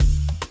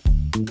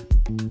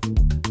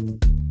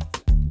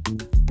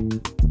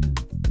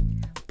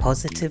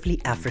Positively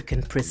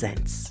African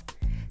presents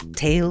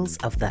Tales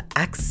of the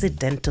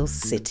Accidental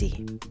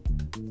City.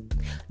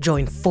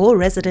 Join 4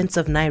 residents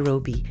of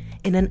Nairobi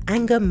in an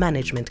anger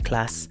management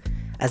class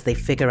as they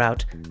figure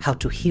out how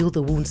to heal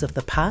the wounds of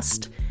the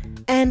past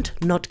and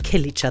not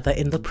kill each other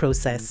in the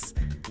process.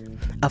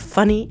 A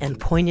funny and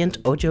poignant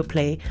audio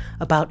play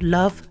about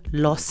love,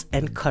 loss,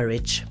 and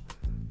courage.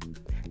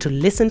 To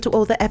listen to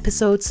all the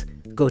episodes,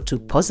 go to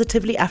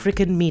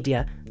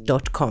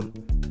positivelyafricanmedia.com.